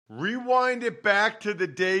Rewind it back to the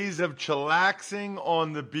days of chillaxing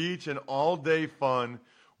on the beach and all-day fun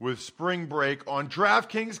with spring break on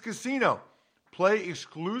DraftKings Casino. Play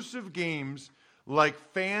exclusive games like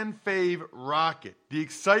Fan Fave Rocket. The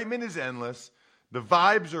excitement is endless, the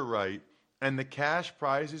vibes are right, and the cash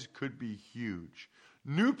prizes could be huge.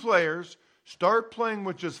 New players start playing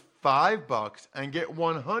with just $5 and get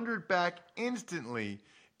 $100 back instantly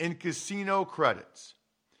in casino credits.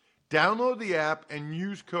 Download the app and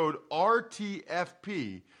use code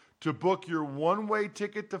RTFP to book your one-way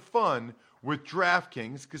ticket to fun with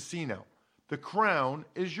DraftKings Casino. The crown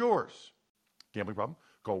is yours. Gambling problem?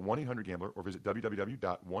 Call 1-800-GAMBLER or visit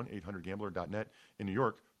www.1800gambler.net. In New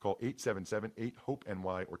York, call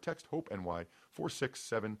 877-8-HOPE-NY or text HOPE-NY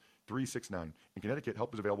 467-369. In Connecticut,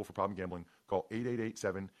 help is available for problem gambling. Call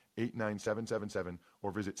 888-7-897-7777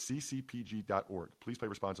 or visit ccpg.org. Please play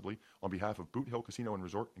responsibly. On behalf of Boot Hill Casino and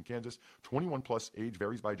Resort in Kansas, 21 plus, age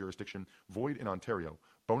varies by jurisdiction, void in Ontario.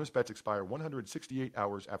 Bonus bets expire 168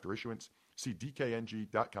 hours after issuance. See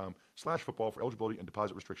dkng.com/football for eligibility and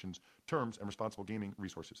deposit restrictions, terms, and responsible gaming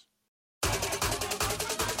resources.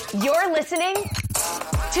 You're listening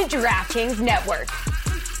to DraftKings Network.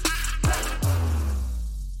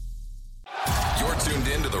 You're tuned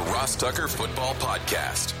in to the Ross Tucker Football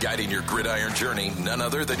Podcast. Guiding your gridiron journey, none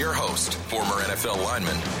other than your host, former NFL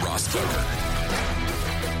lineman, Ross Tucker.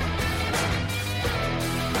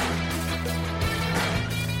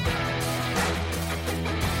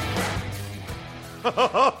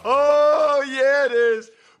 Oh, yeah, it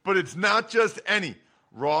is. But it's not just any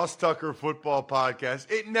Ross Tucker Football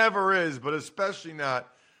Podcast. It never is, but especially not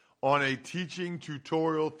on a teaching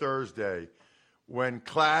tutorial Thursday when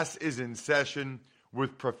class is in session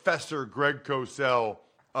with Professor Greg Cosell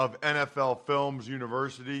of NFL Films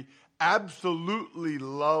University. Absolutely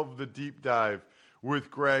love the deep dive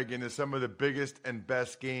with Greg into some of the biggest and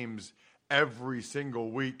best games every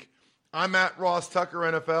single week. I'm at Ross Tucker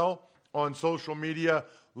NFL on social media.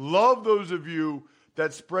 Love those of you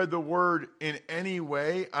that spread the word in any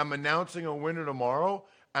way. I'm announcing a winner tomorrow,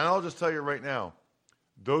 and I'll just tell you right now,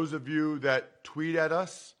 those of you that tweet at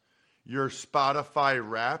us, your Spotify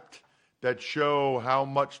Wrapped, that show how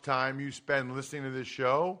much time you spend listening to this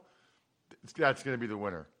show, that's going to be the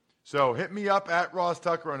winner. So hit me up at Ross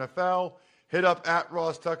Tucker NFL. Hit up at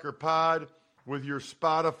Ross Tucker Pod with your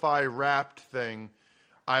Spotify Wrapped thing.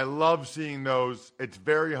 I love seeing those. It's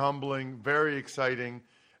very humbling, very exciting,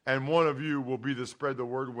 and one of you will be the Spread the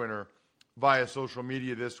Word winner via social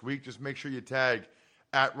media this week. Just make sure you tag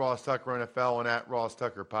at Ross Tucker NFL and at Ross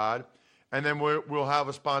Tucker Pod. And then we'll have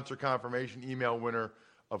a sponsor confirmation email winner,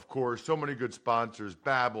 of course. So many good sponsors,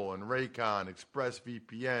 Babbel and Raycon,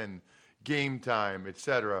 ExpressVPN, Game Time,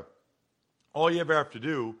 etc. All you ever have to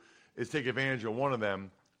do is take advantage of one of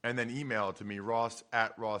them and then email it to me,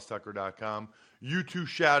 ross@rosstucker.com. YouTube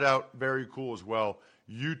shout out, very cool as well,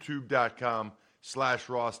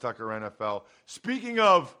 youtube.com/RossTuckerNFL. Speaking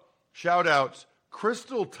of shout outs,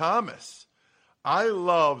 Crystal Thomas. I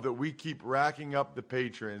love that we keep racking up the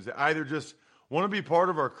patrons that either just want to be part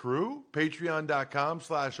of our crew,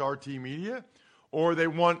 patreon.com/RTmedia, or they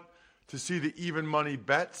want to see the even money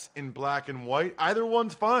bets in black and white. Either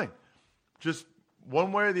one's fine. Just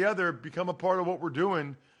one way or the other, become a part of what we're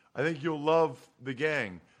doing. I think you'll love the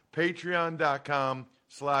gang.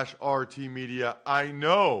 Patreon.com/RTmedia. I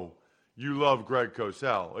know you love Greg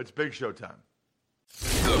Cosell. It's Big Show time.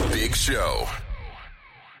 The Big Show.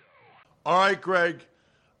 All right, Greg.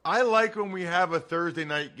 I like when we have a Thursday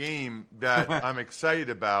night game that I'm excited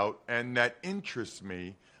about and that interests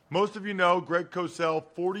me. Most of you know Greg Cosell,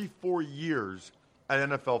 44 years at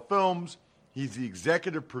NFL Films. He's the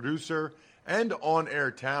executive producer and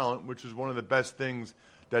on-air talent, which is one of the best things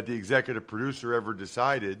that the executive producer ever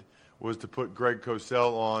decided was to put Greg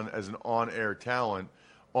Cosell on as an on-air talent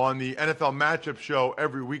on the NFL Matchup Show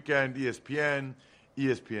every weekend, ESPN,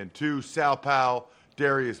 ESPN2, Sal Powell,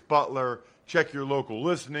 Darius Butler. Check your local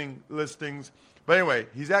listings. But anyway,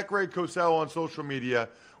 he's at Greg Cosell on social media.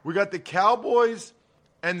 We got the Cowboys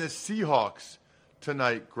and the Seahawks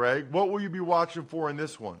tonight, Greg. What will you be watching for in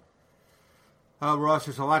this one? Ross,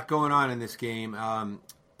 there's a lot going on in this game,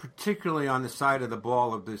 particularly on the side of the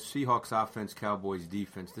ball of the Seahawks offense, Cowboys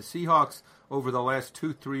defense. The Seahawks, over the last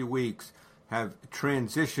 2-3 weeks, have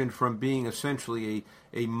transitioned from being essentially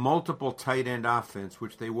a multiple tight end offense,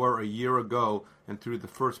 which they were a year ago and through the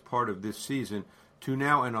first part of this season, to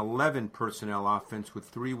now an 11 personnel offense with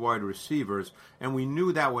 3 wide receivers. And we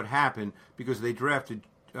knew that would happen because they drafted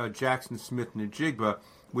Jackson Smith-Njigba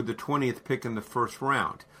with the 20th pick in the first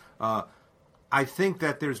round. I think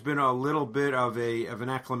that there's been a little bit of an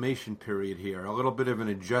acclimation period here, a little bit of an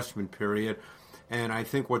adjustment period. And I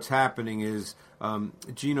think what's happening is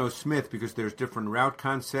Geno Smith, because there's different route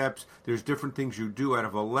concepts, there's different things you do out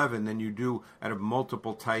of 11 than you do out of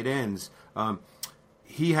multiple tight ends.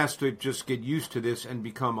 He has to just get used to this and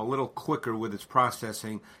become a little quicker with his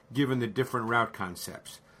processing, given the different route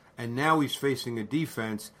concepts. And now he's facing a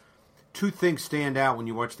defense. Two things stand out when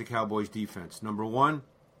you watch the Cowboys defense. Number one,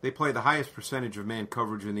 they play the highest percentage of man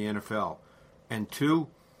coverage in the NFL. And two,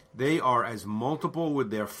 they are as multiple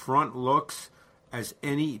with their front looks as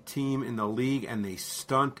any team in the league, and they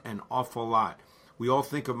stunt an awful lot. We all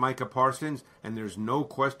think of Micah Parsons, and there's no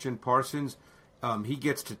question Parsons, he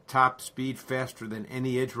gets to top speed faster than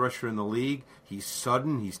any edge rusher in the league. He's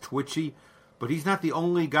sudden, he's twitchy, but he's not the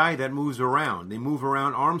only guy that moves around. They move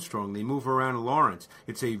around Armstrong, they move around Lawrence.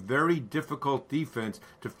 It's a very difficult defense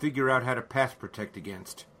to figure out how to pass protect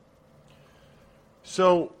against.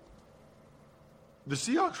 So, the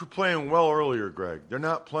Seahawks were playing well earlier, Greg. They're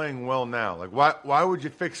not playing well now. Like, why would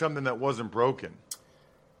you fix something that wasn't broken?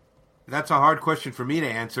 That's a hard question for me to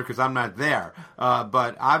answer because I'm not there.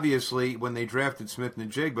 But obviously, when they drafted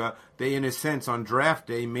Smith-Njigba, they, in a sense, on draft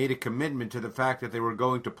day, made a commitment to the fact that they were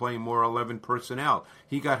going to play more 11 personnel.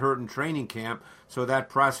 He got hurt in training camp, so that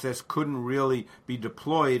process couldn't really be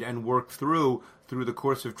deployed and worked through the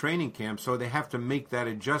course of training camp. So they have to make that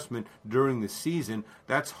adjustment during the season.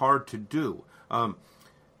 That's hard to do.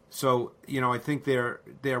 So, I think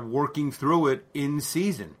they're working through it in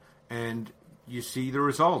season, and you see the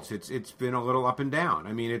results. It's been a little up and down.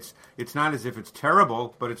 I mean, it's not as if it's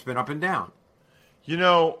terrible, but it's been up and down.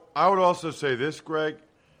 I would also say this, Greg.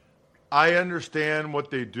 I understand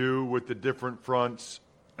what they do with the different fronts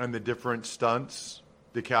and the different stunts,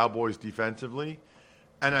 the Cowboys defensively,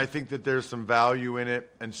 and I think that there's some value in it,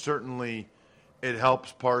 and certainly it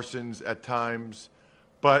helps Parsons at times.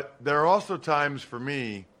 But there are also times for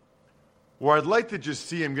me where I'd like to just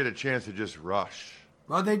see him get a chance to just rush.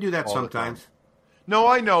 Well, they do that sometimes. No,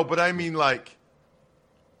 I know, but I mean like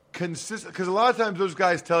consistent. Because a lot of times those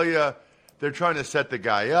guys tell you they're trying to set the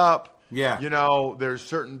guy up. Yeah. There's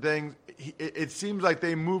certain things. It seems like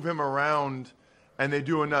they move him around and they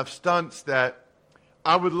do enough stunts that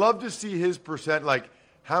I would love to see his percent, like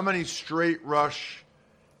how many straight rush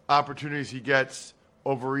opportunities he gets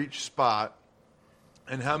over each spot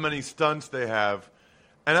and how many stunts they have.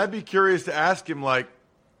 And I'd be curious to ask him, like,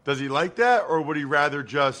 does he like that, or would he rather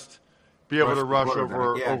just be able to rush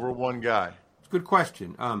over one guy? It's a good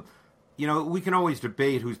question. We can always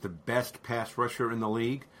debate who's the best pass rusher in the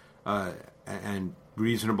league, and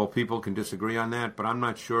reasonable people can disagree on that, but I'm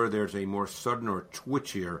not sure there's a more sudden or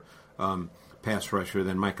twitchier pass rusher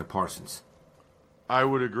than Micah Parsons. I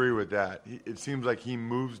would agree with that. It seems like he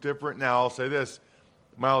moves different. Now, I'll say this.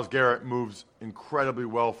 Myles Garrett moves incredibly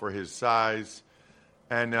well for his size.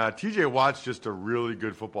 And T.J. Watt's just a really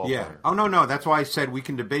good football player. Oh, no. That's why I said we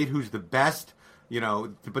can debate who's the best,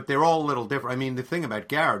 but they're all a little different. I mean, the thing about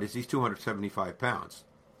Garrett is he's 275 pounds.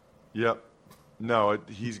 Yep. No,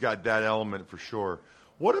 he's got that element for sure.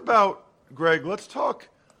 What about, Greg, let's talk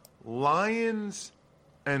Lions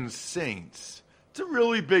and Saints. It's a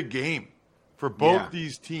really big game for both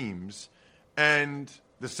these teams. And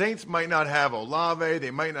the Saints might not have Olave.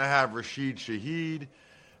 They might not have Rashid Shaheed.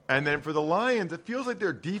 And then for the Lions, it feels like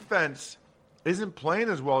their defense isn't playing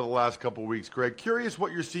as well the last couple of weeks, Greg. Curious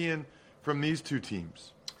what you're seeing from these two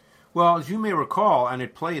teams. Well, as you may recall, and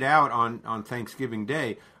it played out on Thanksgiving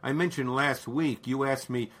Day, I mentioned last week, you asked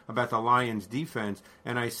me about the Lions' defense,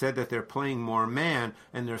 and I said that they're playing more man,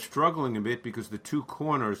 and they're struggling a bit because the two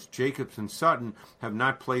corners, Jacobs and Sutton, have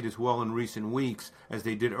not played as well in recent weeks as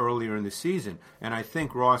they did earlier in the season. And I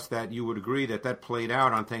think, Ross, that you would agree that played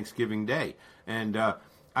out on Thanksgiving Day. And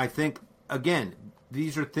I think, again,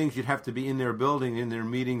 these are things you'd have to be in their building, in their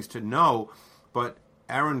meetings to know, but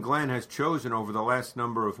Aaron Glenn has chosen over the last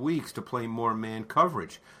number of weeks to play more man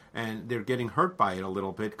coverage, and they're getting hurt by it a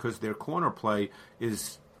little bit because their corner play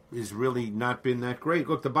is really not been that great.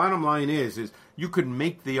 Look, the bottom line is you could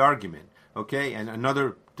make the argument, okay, and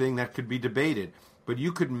another thing that could be debated, but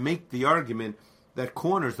you could make the argument that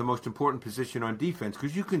corner is the most important position on defense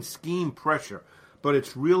because you can scheme pressure, but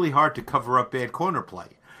it's really hard to cover up bad corner play.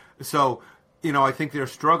 So, I think they're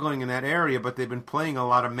struggling in that area, but they've been playing a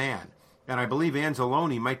lot of man. And I believe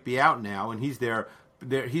Anzalone might be out now, and he's their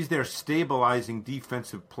stabilizing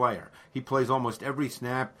defensive player. He plays almost every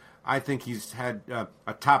snap. I think he's had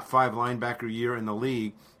a top 5 linebacker year in the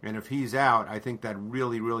league, and if he's out, I think that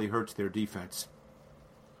really, really hurts their defense.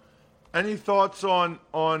 Any thoughts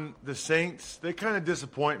on the Saints? They kind of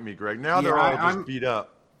disappoint me, Greg. Now they're all just beat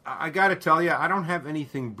up. I got to tell you, I don't have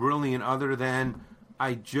anything brilliant other than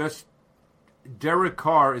Derek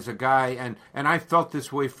Carr is a guy, and I felt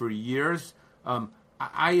this way for years.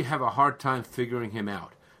 I have a hard time figuring him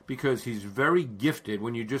out because he's very gifted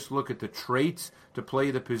when you just look at the traits to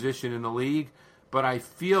play the position in the league. But I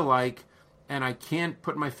feel like, and I can't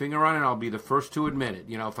put my finger on it, I'll be the first to admit it.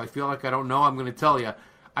 If I feel like I don't know, I'm going to tell you.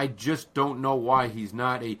 I just don't know why he's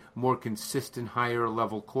not a more consistent,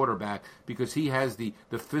 higher-level quarterback because he has the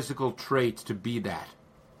physical traits to be that.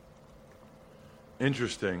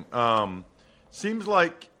 Interesting. Seems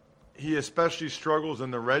like he especially struggles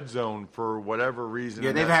in the red zone for whatever reason.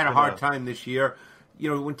 Yeah, they've had a hard time this year.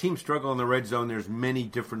 When teams struggle in the red zone, there's many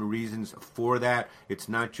different reasons for that. It's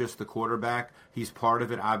not just the quarterback. He's part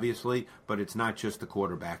of it, obviously, but it's not just the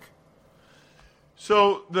quarterback.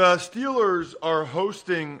 So the Steelers are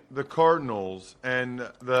hosting the Cardinals, and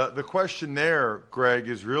the question there, Greg,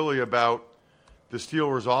 is really about the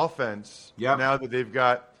Steelers' offense. Yep. Now that they've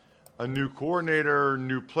got a new coordinator,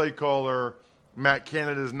 new play caller, Matt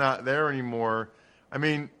Canada's not there anymore. I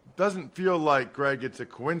mean, doesn't feel like, Greg, it's a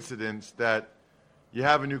coincidence that you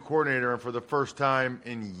have a new coordinator, and for the first time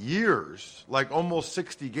in years, like almost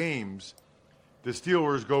 60 games, the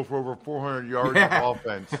Steelers go for over 400 yards of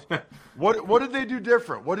offense. What did they do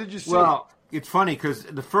different? What did you see? Well, it's funny because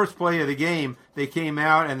the first play of the game, they came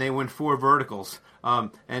out and they went 4 verticals,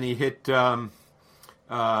 and he hit Fryermuth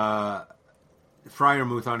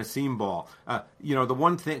on a seam ball.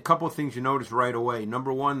 Couple of things you notice right away.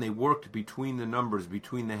 Number one, they worked between the numbers,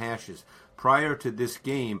 between the hashes. Prior to this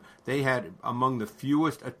game, they had among the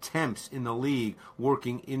fewest attempts in the league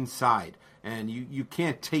working inside. And you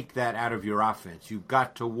can't take that out of your offense. You've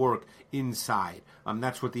got to work inside.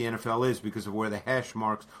 That's what the NFL is because of where the hash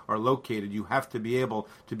marks are located. You have to be able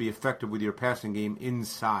to be effective with your passing game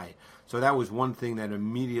inside. So that was one thing that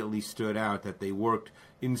immediately stood out, that they worked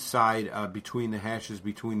inside between the hashes,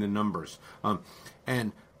 between the numbers.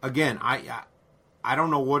 And again, I don't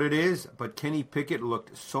know what it is, but Kenny Pickett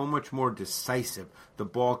looked so much more decisive. The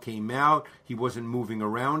ball came out. He wasn't moving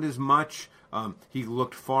around as much. He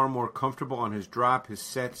looked far more comfortable on his drop, his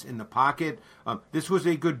sets in the pocket. This was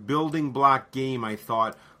a good building block game, I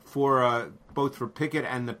thought, for both for Pickett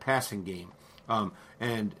and the passing game.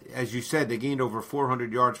 And as you said, they gained over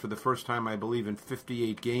 400 yards for the first time, I believe, in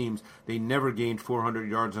 58 games. They never gained 400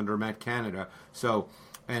 yards under Matt Canada. So,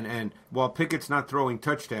 and while Pickett's not throwing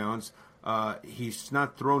touchdowns, he's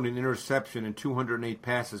not thrown an interception in 208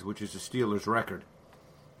 passes, which is the Steelers' record.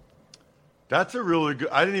 That's a really good.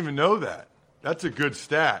 I didn't even know that. That's a good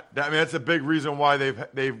stat. That's a big reason why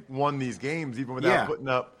they've won these games, even without putting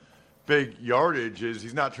up big yardage. Is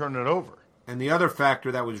he's not turning it over. And the other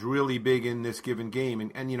factor that was really big in this given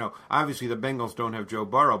game, and obviously the Bengals don't have Joe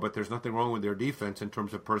Burrow, but there's nothing wrong with their defense in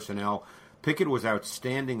terms of personnel. Pickett was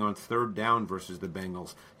outstanding on third down versus the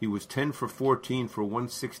Bengals. He was 10 for 14 for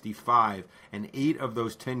 165, and 8 of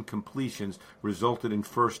those 10 completions resulted in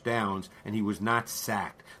first downs, and he was not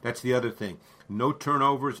sacked. That's the other thing. No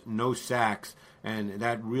turnovers, no sacks, and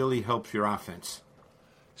that really helps your offense.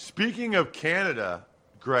 Speaking of Canada,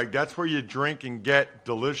 Greg, that's where you drink and get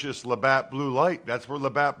delicious Labatt Blue Light. That's where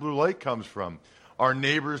Labatt Blue Light comes from. Our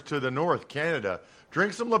neighbors to the north, Canada.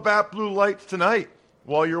 Drink some Labatt Blue Lights tonight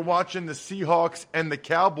while you're watching the Seahawks and the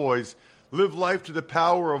Cowboys. Live life to the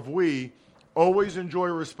power of we. Always enjoy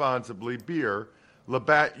responsibly. Beer,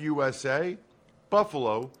 Labatt USA,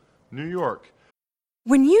 Buffalo, New York.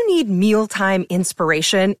 When you need mealtime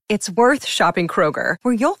inspiration, it's worth shopping Kroger,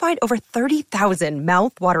 where you'll find over 30,000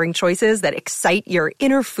 mouth-watering choices that excite your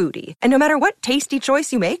inner foodie. And no matter what tasty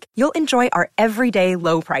choice you make, you'll enjoy our everyday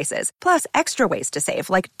low prices, plus extra ways to save,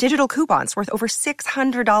 like digital coupons worth over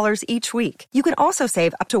 $600 each week. You can also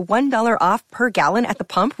save up to $1 off per gallon at the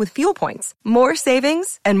pump with fuel points. More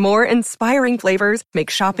savings and more inspiring flavors make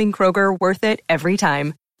shopping Kroger worth it every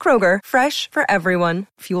time. Kroger, fresh for everyone.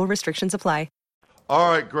 Fuel restrictions apply. All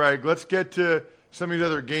right, Greg, let's get to some of these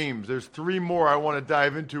other games. There's 3 more I want to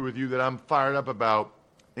dive into with you that I'm fired up about,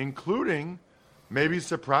 including, maybe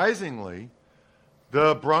surprisingly,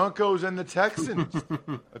 the Broncos and the Texans.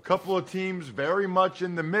 A couple of teams very much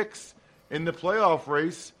in the mix in the playoff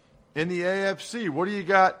race in the AFC. What do you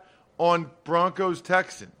got on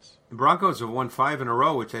Broncos-Texans? The Broncos have won 5 in a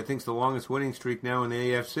row, which I think is the longest winning streak now in the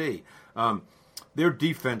AFC. Their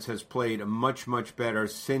defense has played much, much better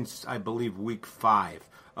since, I believe, week 5.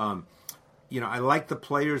 I like the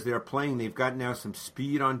players they're playing. They've got now some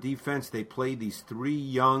speed on defense. They play these 3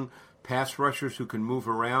 young pass rushers who can move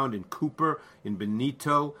around in Cooper, in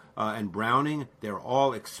Benito, and Browning. They're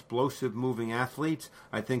all explosive moving athletes.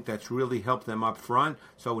 I think that's really helped them up front.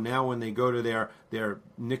 So now when they go to their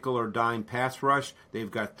nickel or dime pass rush,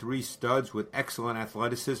 they've got 3 studs with excellent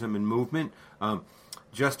athleticism and movement.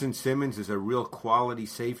 Justin Simmons is a real quality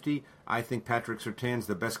safety. I think Patrick Surtain's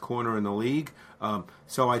the best corner in the league.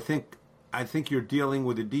 So I think you're dealing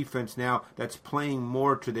with a defense now that's playing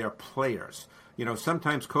more to their players.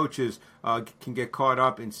 Sometimes coaches can get caught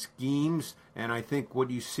up in schemes, and I think what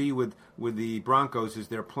you see with the Broncos is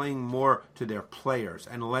they're playing more to their players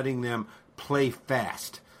and letting them play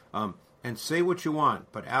fast. And say what you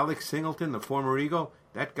want, but Alex Singleton, the former Eagle,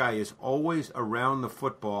 that guy is always around the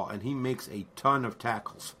football, and he makes a ton of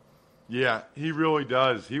tackles. Yeah, he really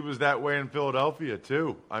does. He was that way in Philadelphia,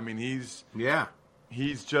 too. I mean, he's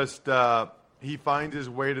just he finds his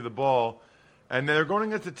way to the ball. And they're going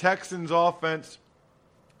against the Texans' offense.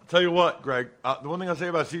 I'll tell you what, Greg, the one thing I'll say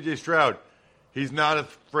about C.J. Stroud, he's not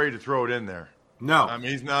afraid to throw it in there. No. I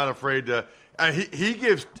mean, he's not afraid to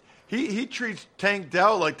he treats Tank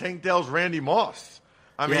Dell like Tank Dell's Randy Moss.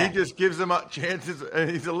 I mean, he just gives him chances, and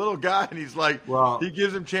he's a little guy, and he's like, he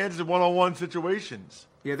gives him chances in one-on-one situations.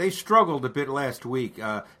 Yeah, they struggled a bit last week.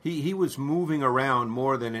 He was moving around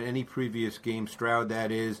more than in any previous game, Stroud,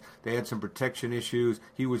 that is. They had some protection issues.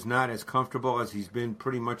 He was not as comfortable as he's been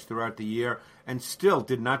pretty much throughout the year, and still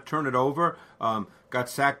did not turn it over. Got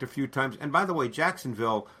sacked a few times. And by the way,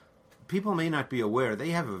 Jacksonville, people may not be aware, they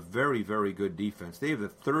have a very, very good defense. They have the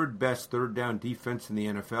third best third down defense in the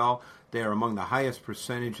NFL. They are among the highest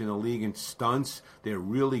percentage in the league in stunts. They're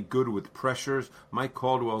really good with pressures. Mike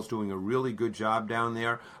Caldwell's doing a really good job down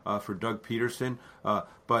there for Doug Peterson.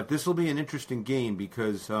 But this will be an interesting game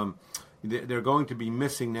because they're going to be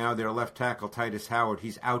missing now their left tackle, Titus Howard.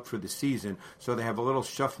 He's out for the season, so they have a little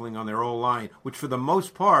shuffling on their O-line, which for the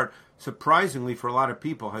most part, surprisingly for a lot of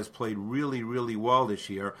people, has played really, really well this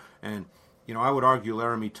year. And, I would argue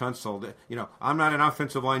Laramie Tunsil, I'm not an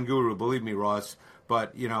offensive line guru, believe me, Ross,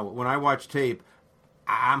 but, when I watch tape,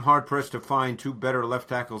 I'm hard-pressed to find two better left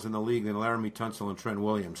tackles in the league than Laramie Tunsil and Trent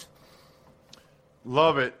Williams.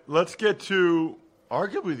 Love it. Let's get to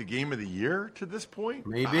arguably the game of the year to this point.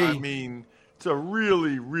 Maybe. I mean, it's a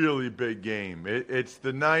really, really big game. It's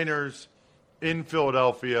the Niners in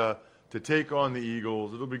Philadelphia to take on the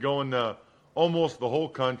Eagles. It'll be going to almost the whole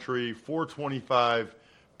country, 4:25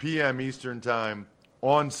 p.m. Eastern Time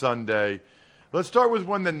on Sunday. Let's start with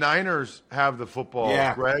when the Niners have the football,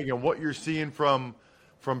 Greg, and what you're seeing from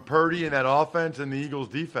Purdy and that offense and the Eagles'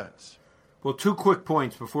 defense. Well, 2 quick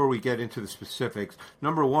points before we get into the specifics.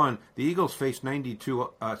 Number one, the Eagles faced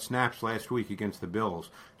 92 snaps last week against the Bills.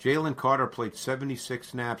 Jalen Carter played 76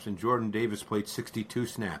 snaps and Jordan Davis played 62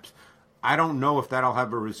 snaps. I don't know if that'll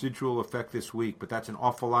have a residual effect this week, but that's an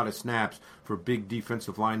awful lot of snaps for big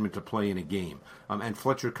defensive linemen to play in a game. And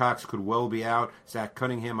Fletcher Cox could well be out. Zach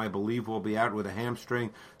Cunningham, I believe, will be out with a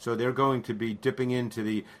hamstring. So they're going to be dipping into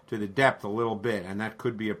the depth a little bit, and that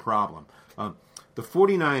could be a problem. The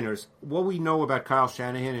 49ers, what we know about Kyle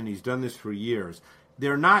Shanahan, and he's done this for years,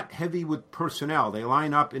 they're not heavy with personnel. They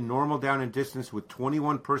line up in normal down and distance with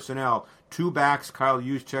 21 personnel, 2 backs. Kyle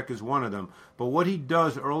Juszczyk is one of them. But what he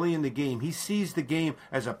does early in the game, he sees the game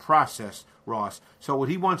as a process, Ross. So what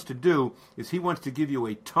he wants to do is he wants to give you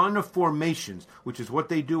a ton of formations, which is what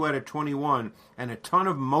they do out at 21, and a ton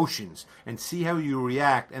of motions, and see how you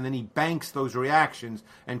react. And then he banks those reactions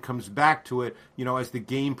and comes back to it, as the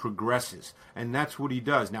game progresses. And that's what he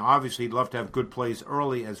does. Now, obviously, he'd love to have good plays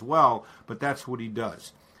early as well, but that's what he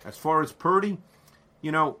does. As far as Purdy,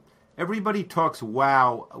 everybody talks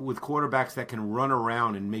wow with quarterbacks that can run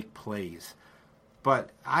around and make plays.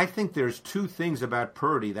 But I think there's 2 things about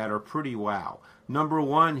Purdy that are pretty wow. Number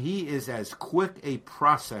one, he is as quick a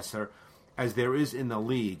processor as there is in the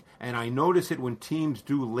league. And I notice it when teams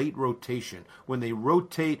do late rotation. When they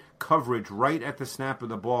rotate coverage right at the snap of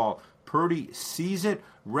the ball, Purdy sees it,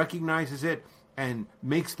 recognizes it, and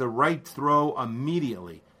makes the right throw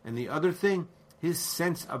immediately. And the other thing, his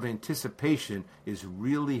sense of anticipation is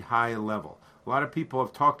really high level. A lot of people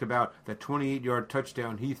have talked about that 28-yard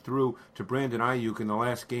touchdown he threw to Brandon Ayuk in the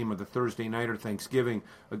last game of the Thursday night or Thanksgiving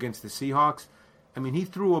against the Seahawks. I mean, he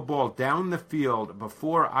threw a ball down the field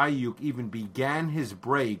before Ayuk even began his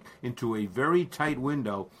break into a very tight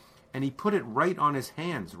window, and he put it right on his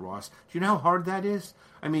hands, Ross. Do you know how hard that is?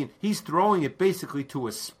 I mean, he's throwing it basically to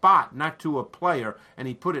a spot, not to a player, and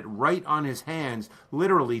he put it right on his hands,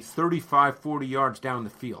 literally 35, 40 yards down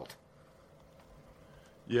the field.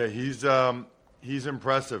 Yeah, he's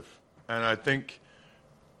impressive, and I think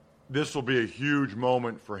this will be a huge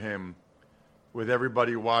moment for him with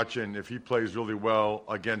everybody watching. If he plays really well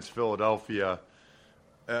against Philadelphia,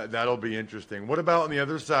 that'll be interesting. What about on the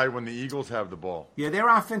other side when the Eagles have the ball? Yeah, their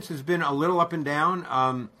offense has been a little up and down.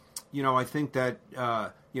 I think that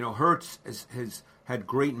Hurts has had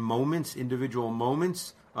great moments, individual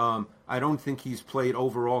moments. I I don't think he's played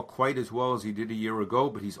overall quite as well as he did a year ago,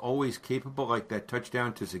 but he's always capable, like that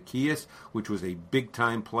touchdown to Zacchaeus, which was a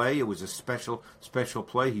big-time play. It was a special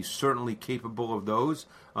play. He's certainly capable of those.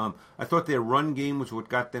 I thought their run game was what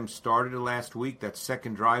got them started last week, that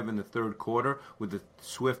second drive in the third quarter with the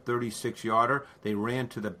swift 36-yarder. They ran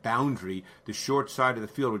to the boundary, the short side of the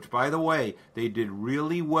field, which, by the way, they did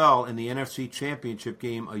really well in the NFC Championship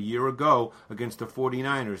game a year ago against the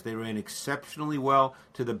 49ers. They ran exceptionally well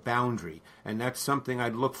to the boundary, and that's something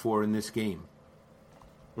I'd look for in this game.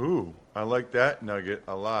 Ooh, I like that nugget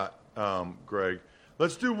a lot, Greg.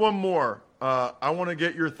 Let's do one more. I want to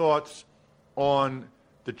get your thoughts on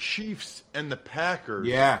the Chiefs and the Packers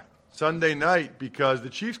Sunday night, because the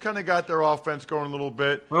Chiefs kind of got their offense going a little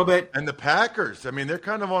bit. And the Packers, I mean, they're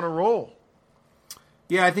kind of on a roll.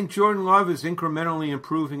 Yeah, I think Jordan Love is incrementally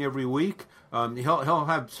improving every week. He'll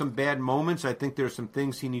have some bad moments. I think there's some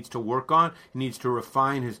things he needs to work on. He needs to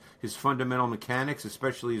refine his fundamental mechanics,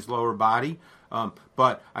 especially his lower body.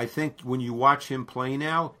 But I think when you watch him play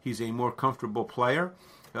now, he's a more comfortable player.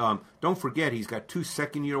 Don't forget, he's got 2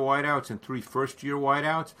 second-year wideouts and 3 first-year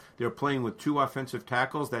wideouts. They're playing with 2 offensive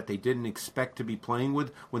tackles that they didn't expect to be playing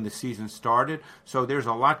with when the season started. So there's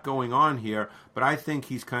a lot going on here, but I think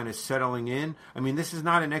he's kind of settling in. I mean, this is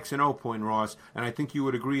not an X and O point, Ross, and I think you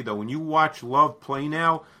would agree, though. When you watch Love play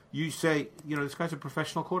now, you say, this guy's a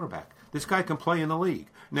professional quarterback. This guy can play in the league.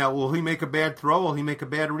 Now, will he make a bad throw? Will he make a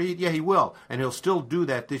bad read? Yeah, he will. And he'll still do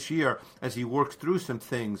that this year as he works through some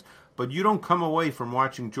things. But you don't come away from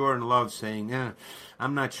watching Jordan Love saying,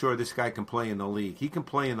 I'm not sure this guy can play in the league. He can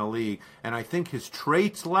play in the league. And I think his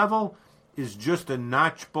traits level is just a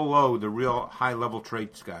notch below the real high-level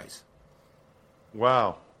traits guys.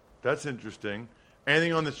 Wow. That's interesting.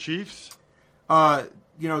 Anything on the Chiefs?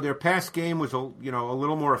 Their pass game was a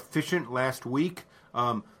little more efficient last week.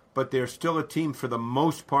 But they're still a team for the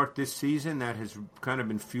most part this season that has kind of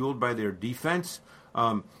been fueled by their defense.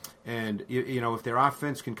 And if their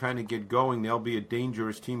offense can kind of get going, they'll be a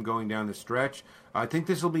dangerous team going down the stretch. I think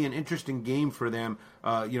this will be an interesting game for them.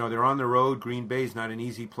 They're on the road. Green Bay's not an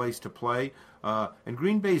easy place to play. And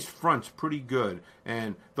Green Bay's front's pretty good.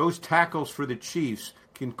 And those tackles for the Chiefs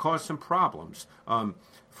can cause some problems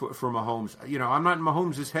for Mahomes. I'm not in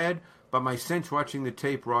Mahomes' head, but my sense watching the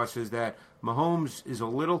tape, Ross, is that Mahomes is a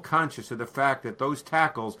little conscious of the fact that those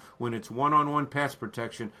tackles, when it's one-on-one pass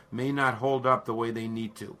protection, may not hold up the way they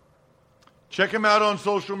need to. Check him out on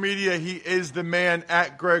social media. He is the man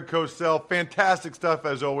at Greg Cosell. Fantastic stuff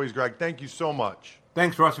as always, Greg. Thank you so much.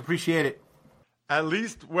 Thanks, Ross. Appreciate it. At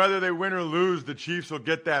least whether they win or lose, the Chiefs will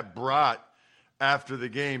get that brat after the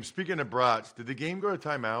game. Speaking of brats, did the game go to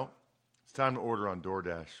timeout? It's time to order on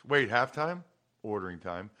DoorDash. Wait, halftime? Ordering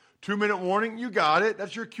time. 2-minute warning, you got it.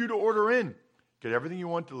 That's your cue to order in. Get everything you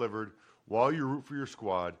want delivered while you root for your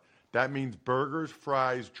squad. That means burgers,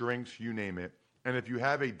 fries, drinks, you name it. And if you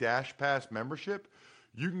have a Dash Pass membership,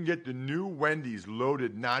 you can get the new Wendy's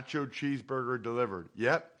Loaded Nacho Cheeseburger delivered.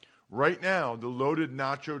 Yep, right now, the Loaded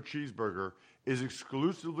Nacho Cheeseburger is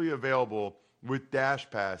exclusively available with Dash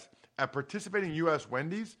Pass at participating U.S.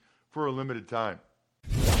 Wendy's for a limited time.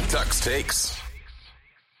 Tuck's Takes.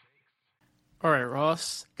 All right,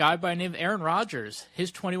 Ross. Guy by the name of Aaron Rodgers.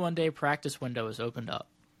 His 21-day practice window is opened up.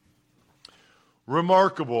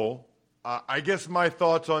 Remarkable. I guess my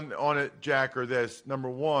thoughts on it, Jack, are this.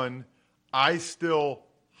 Number one, I still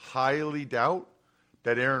highly doubt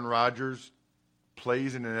that Aaron Rodgers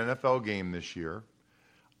plays in an NFL game this year.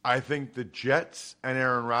 I think the Jets and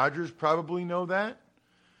Aaron Rodgers probably know that.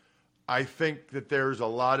 I think that there's a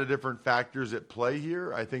lot of different factors at play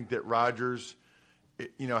here. I think that Rodgers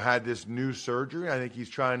had this new surgery. I think he's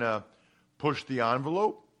trying to push the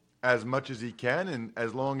envelope as much as he can, and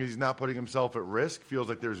as long as he's not putting himself at risk, feels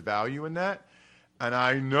like there's value in that. And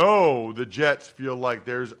I know the Jets feel like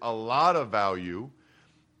there's a lot of value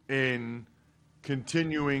in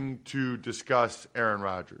continuing to discuss Aaron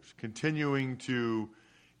Rodgers, continuing to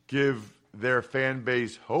give their fan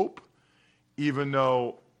base hope, even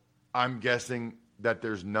though I'm guessing that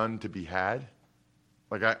there's none to be had.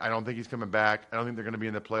 Like, I don't think he's coming back. I don't think they're going to be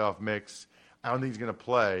in the playoff mix. I don't think he's going to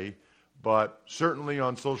play. But certainly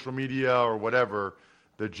on social media or whatever,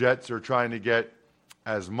 the Jets are trying to get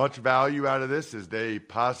as much value out of this as they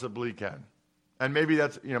possibly can. And maybe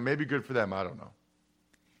that's, maybe good for them. I don't know.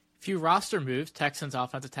 Few roster moves. Texans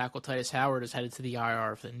offensive tackle Titus Howard is headed to the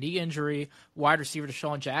IR with a knee injury. Wide receiver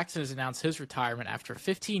Deshaun Jackson has announced his retirement after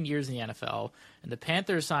 15 years in the NFL. And the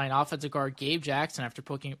Panthers signed offensive guard Gabe Jackson after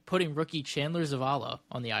putting rookie Chandler Zavala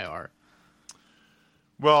on the IR.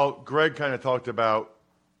 Well, Greg kind of talked about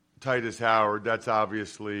Titus Howard. That's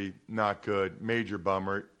obviously not good. Major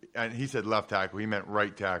bummer. And he said left tackle. He meant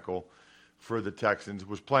right tackle. for the Texans,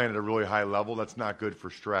 was playing at a really high level. That's not good for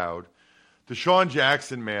Stroud. Deshaun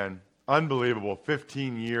Jackson, man, unbelievable.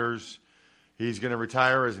 15 years. He's going to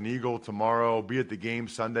retire as an Eagle tomorrow, be at the game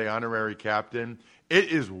Sunday, honorary captain.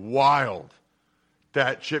 It is wild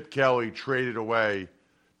that Chip Kelly traded away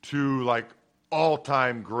two, like,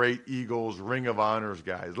 all-time great Eagles Ring of Honors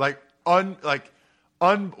guys.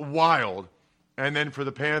 Wild. And then for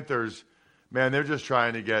the Panthers, man, they're just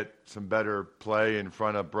trying to get some better play in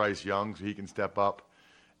front of Bryce Young so he can step up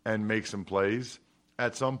and make some plays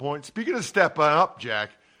at some point. Speaking of stepping up,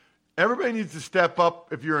 Jack, everybody needs to step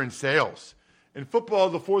up if you're in sales. In football,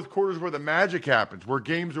 the fourth quarter is where the magic happens, where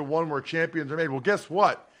games are won, where champions are made. Well, guess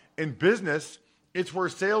what? In business, it's where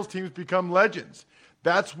sales teams become legends.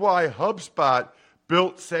 That's why HubSpot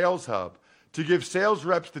built Sales Hub, to give sales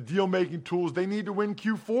reps the deal-making tools they need to win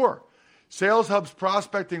Q4. Sales Hub's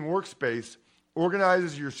prospecting workspace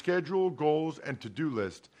organizes your schedule, goals, and to-do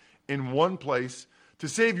list in one place to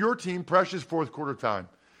save your team precious fourth quarter time.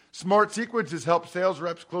 Smart sequences help sales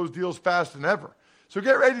reps close deals faster than ever. So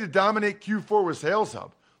get ready to dominate Q4 with Sales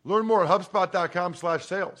Hub. Learn more at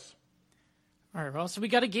HubSpot.com/sales. All right, well, so we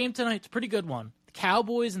got a game tonight. It's a pretty good one. The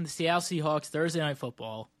Cowboys and the Seattle Seahawks, Thursday Night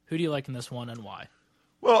Football. Who do you like in this one and why?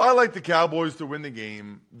 Well, I like the Cowboys to win the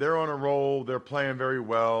game. They're on a roll. They're playing very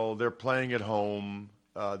well. They're playing at home.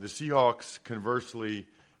 The Seahawks, conversely,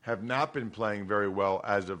 have not been playing very well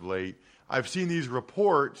as of late. I've seen these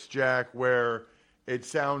reports, Jack, where it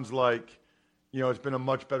sounds like, it's been a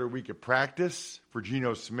much better week of practice for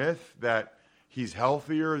Geno Smith, that he's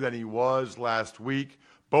healthier than he was last week.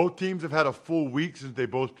 Both teams have had a full week since they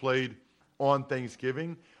both played on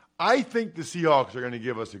Thanksgiving. I think the Seahawks are going to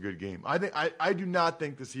give us a good game. I do not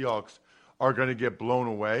think the Seahawks are going to get blown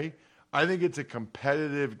away. I think it's a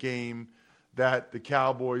competitive game that the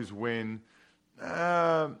Cowboys win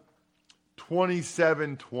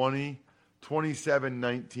 27-20,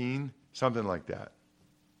 27-19, something like that.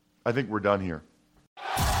 I think we're done here.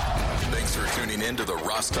 Thanks for tuning in to the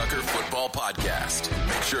Ross Tucker Football Podcast.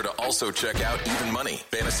 Make sure to also check out Even Money,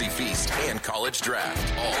 Fantasy Feast, and College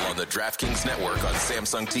Draft, all on the DraftKings Network on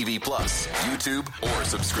Samsung TV Plus, YouTube, or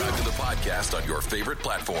subscribe to the podcast on your favorite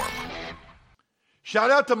platform.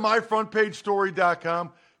 Shout out to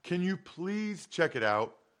myfrontpagestory.com. Can you please check it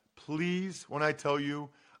out? Please, when I tell you,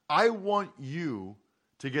 I want you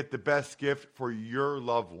to get the best gift for your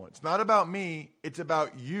loved one. It's not about me. It's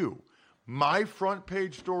about you.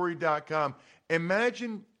 myfrontpagestory.com.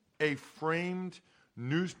 Imagine a framed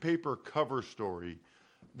newspaper cover story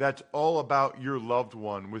that's all about your loved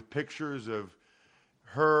one with pictures of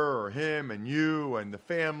her or him and you and the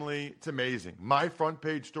family. It's amazing.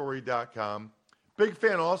 myfrontpagestory.com. Big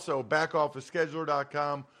fan also,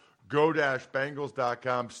 backofficescheduler.com,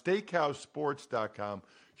 go-bangles.com, steakhousesports.com,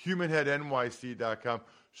 humanheadnyc.com,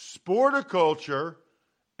 Sporticulture,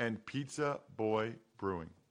 and Pizza Boy Brewing.